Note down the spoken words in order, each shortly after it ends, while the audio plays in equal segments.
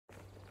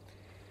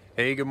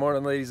Hey, good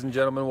morning, ladies and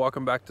gentlemen.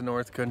 Welcome back to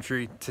North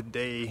Country.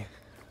 Today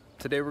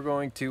we're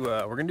going to do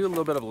a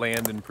little bit of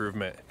land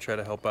improvement. Try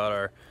to help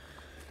out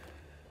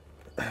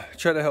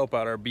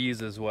our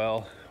bees as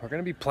well. We're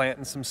going to be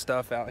planting some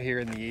stuff out here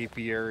in the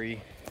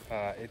apiary.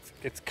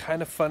 It's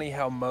kind of funny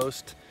how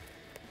most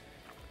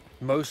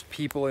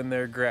people in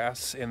their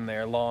grass, in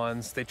their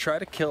lawns, they try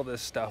to kill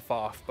this stuff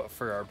off. But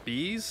for our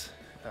bees,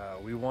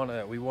 we want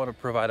to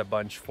provide a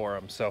bunch for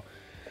them. So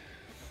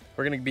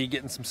we're going to be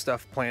getting some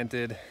stuff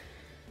planted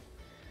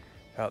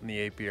out in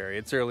the apiary.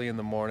 It's early in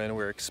the morning.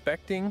 We're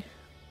expecting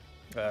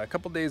a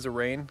couple days of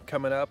rain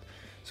coming up,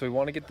 so we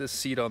want to get this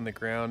seed on the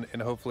ground,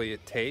 and hopefully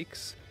it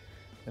takes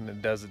and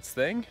it does its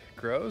thing,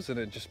 grows, and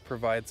it just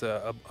provides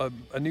a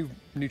new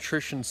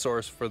nutrition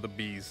source for the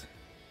bees.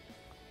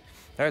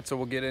 All right, so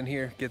we'll get in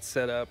here, get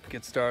set up,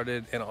 get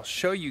started, and I'll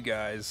show you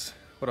guys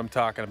what I'm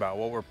talking about,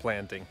 what we're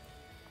planting.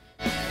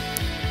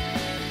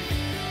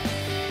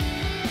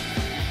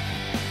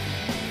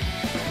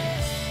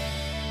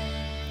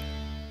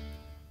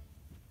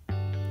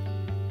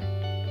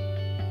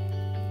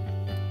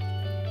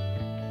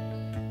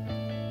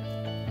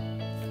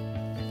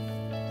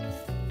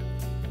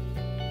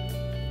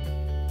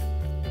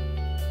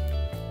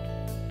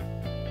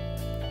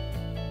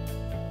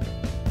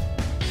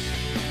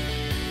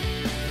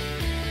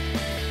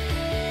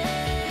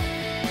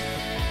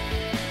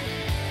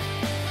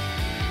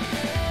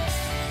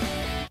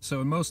 So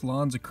in most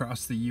lawns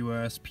across the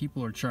US,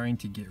 people are trying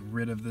to get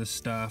rid of this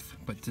stuff,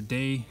 but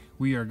today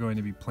we are going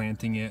to be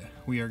planting it.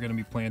 We are going to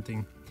be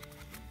planting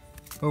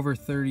over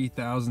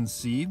 30,000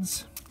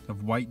 seeds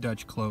of white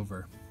Dutch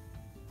clover.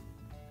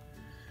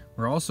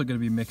 We're also going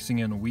to be mixing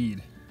in a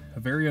weed, a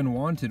very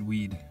unwanted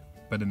weed,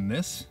 but in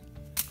this,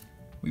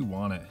 we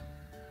want it.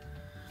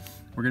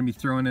 We're going to be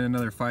throwing in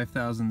another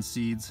 5,000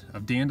 seeds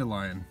of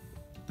dandelion.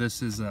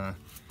 This is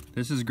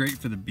great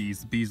for the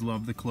bees. The bees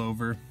love the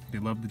clover, they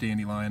love the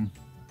dandelion.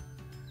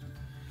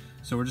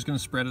 So we're just going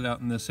to spread it out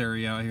in this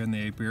area out here in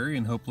the apiary,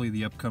 and hopefully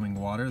the upcoming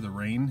water, the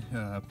rain,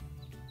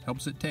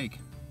 helps it take.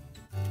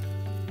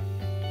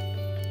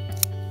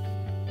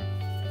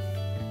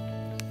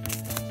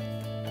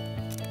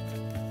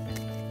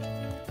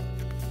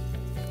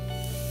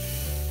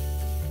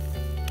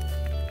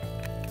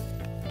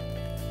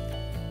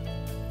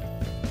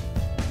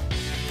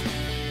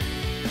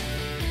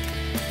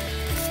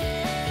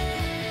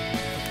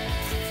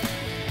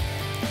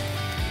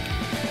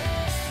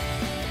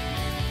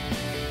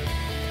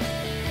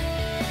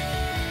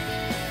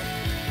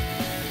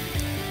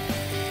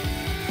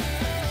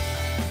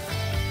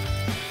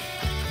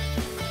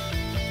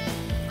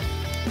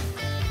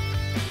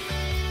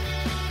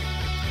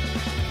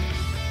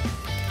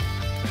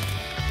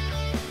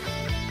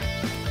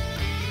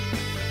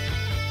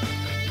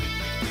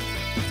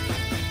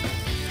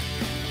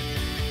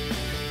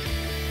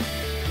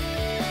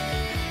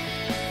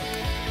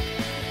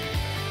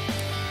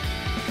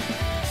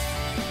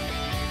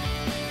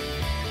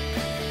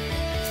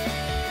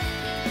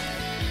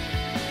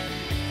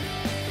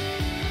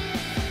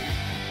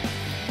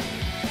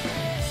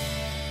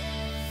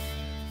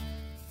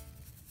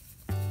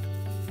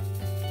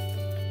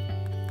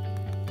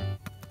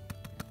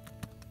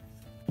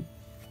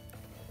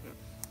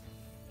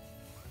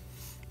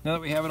 Now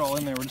that we have it all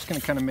in there, we're just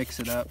going to kind of mix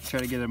it up, try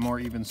to get a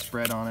more even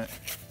spread on it.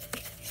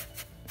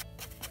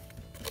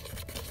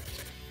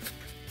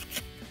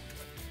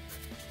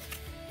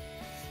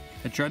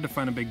 I tried to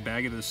find a big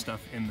bag of this stuff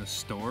in the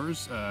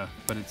stores,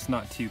 but it's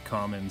not too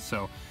common,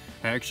 so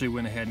I actually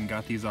went ahead and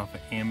got these off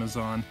of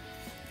Amazon.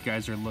 If you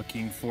guys are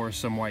looking for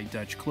some white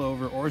Dutch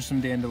clover or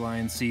some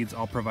dandelion seeds,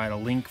 I'll provide a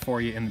link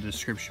for you in the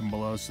description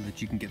below so that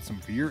you can get some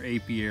for your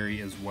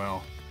apiary as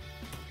well.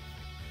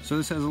 So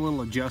this has a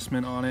little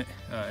adjustment on it,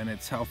 and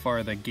it's how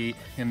far the gate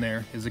in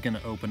there is it going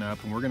to open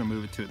up, and we're going to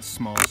move it to its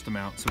smallest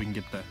amount so we can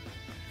get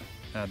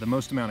the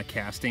most amount of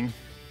casting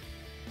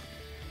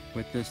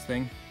with this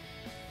thing.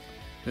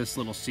 This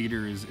little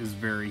seeder is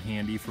very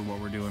handy for what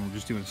we're doing. We're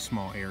just doing a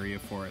small area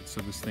for it,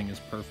 so this thing is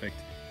perfect.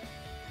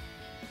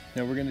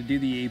 Now we're going to do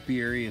the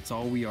apiary. It's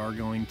all we are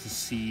going to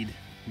seed.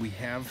 We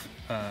have,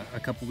 a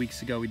couple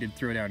weeks ago, we did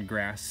throw down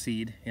grass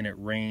seed, and it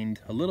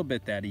rained a little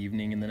bit that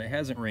evening, and then it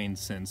hasn't rained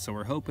since. So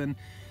we're hoping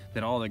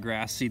that all the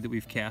grass seed that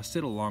we've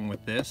casted along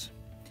with this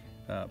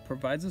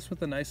provides us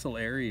with a nice little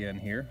area in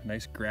here, a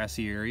nice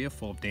grassy area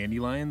full of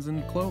dandelions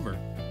and clover.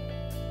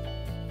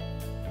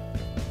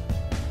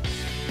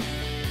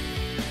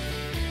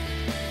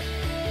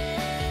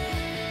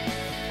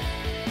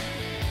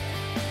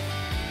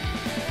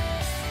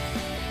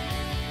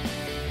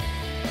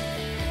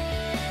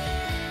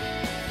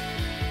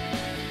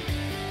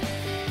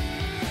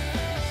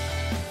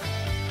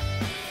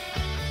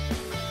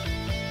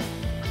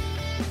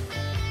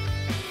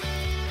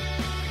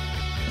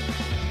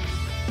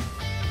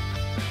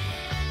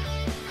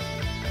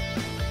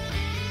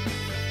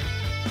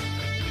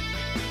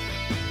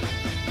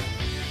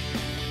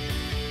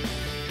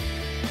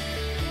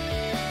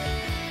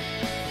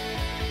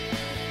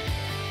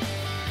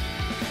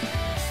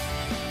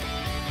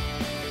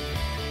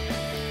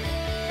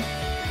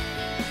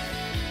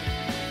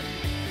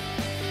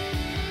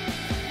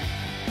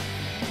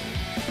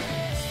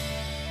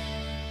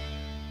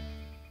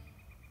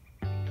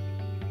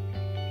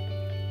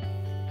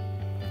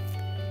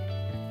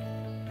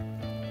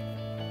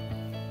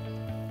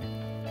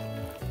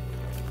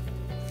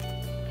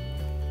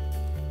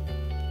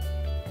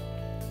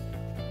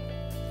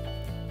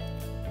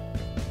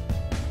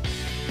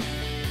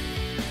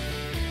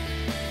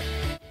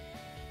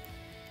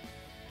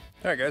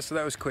 Alright guys, so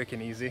that was quick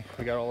and easy.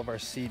 We got all of our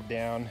seed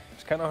down.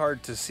 It's kind of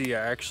hard to see.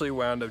 I actually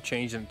wound up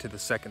changing it to the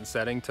second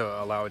setting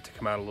to allow it to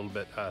come out a little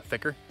bit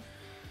thicker.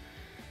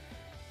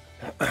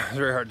 It's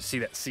very hard to see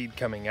that seed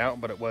coming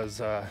out, but it was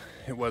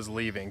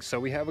leaving. So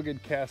we have a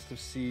good cast of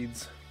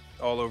seeds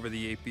all over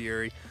the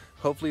apiary.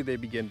 Hopefully they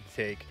begin to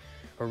take.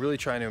 We're really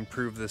trying to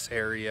improve this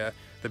area.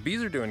 The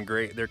bees are doing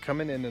great. They're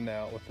coming in and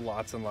out with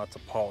lots and lots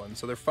of pollen.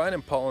 So they're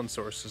finding pollen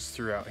sources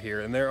throughout here,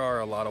 and there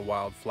are a lot of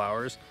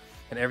wildflowers,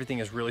 and everything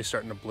is really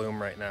starting to bloom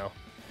right now.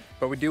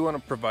 But we do want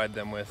to provide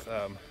them with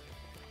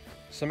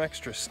some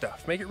extra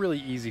stuff. Make it really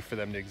easy for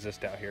them to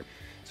exist out here.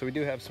 So we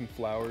do have some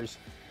flowers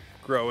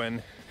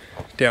growing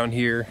down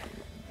here.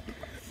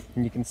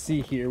 And you can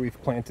see here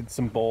we've planted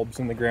some bulbs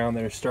in the ground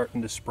that are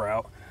starting to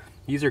sprout.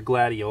 These are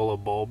gladiola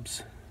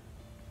bulbs.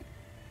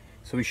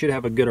 So we should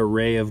have a good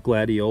array of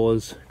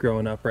gladiolas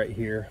growing up right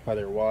here by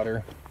their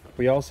water.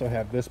 We also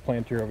have this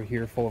planter over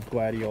here full of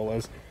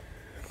gladiolas.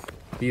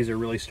 These are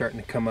really starting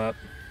to come up.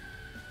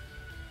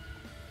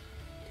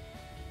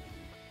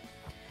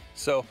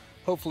 So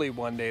hopefully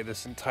one day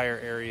this entire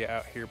area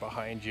out here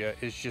behind you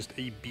is just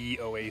a bee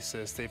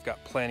oasis. They've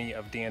got plenty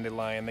of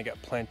dandelion, they got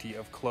plenty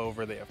of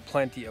clover, they have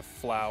plenty of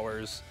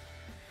flowers.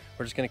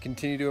 We're just going to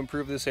continue to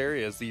improve this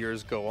area as the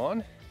years go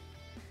on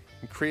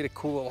and create a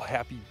cool,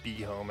 happy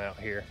bee home out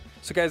here.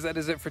 So guys, that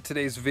is it for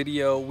today's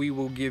video. We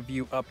will give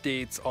you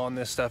updates on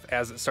this stuff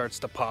as it starts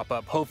to pop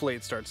up. Hopefully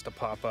it starts to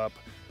pop up.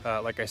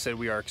 Like I said,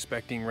 we are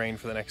expecting rain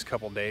for the next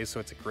couple days, so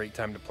it's a great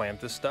time to plant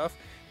this stuff.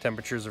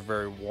 Temperatures are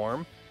very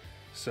warm,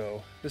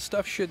 so this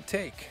stuff should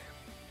take.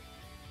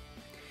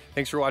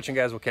 Thanks for watching,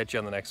 guys. We'll catch you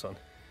on the next one.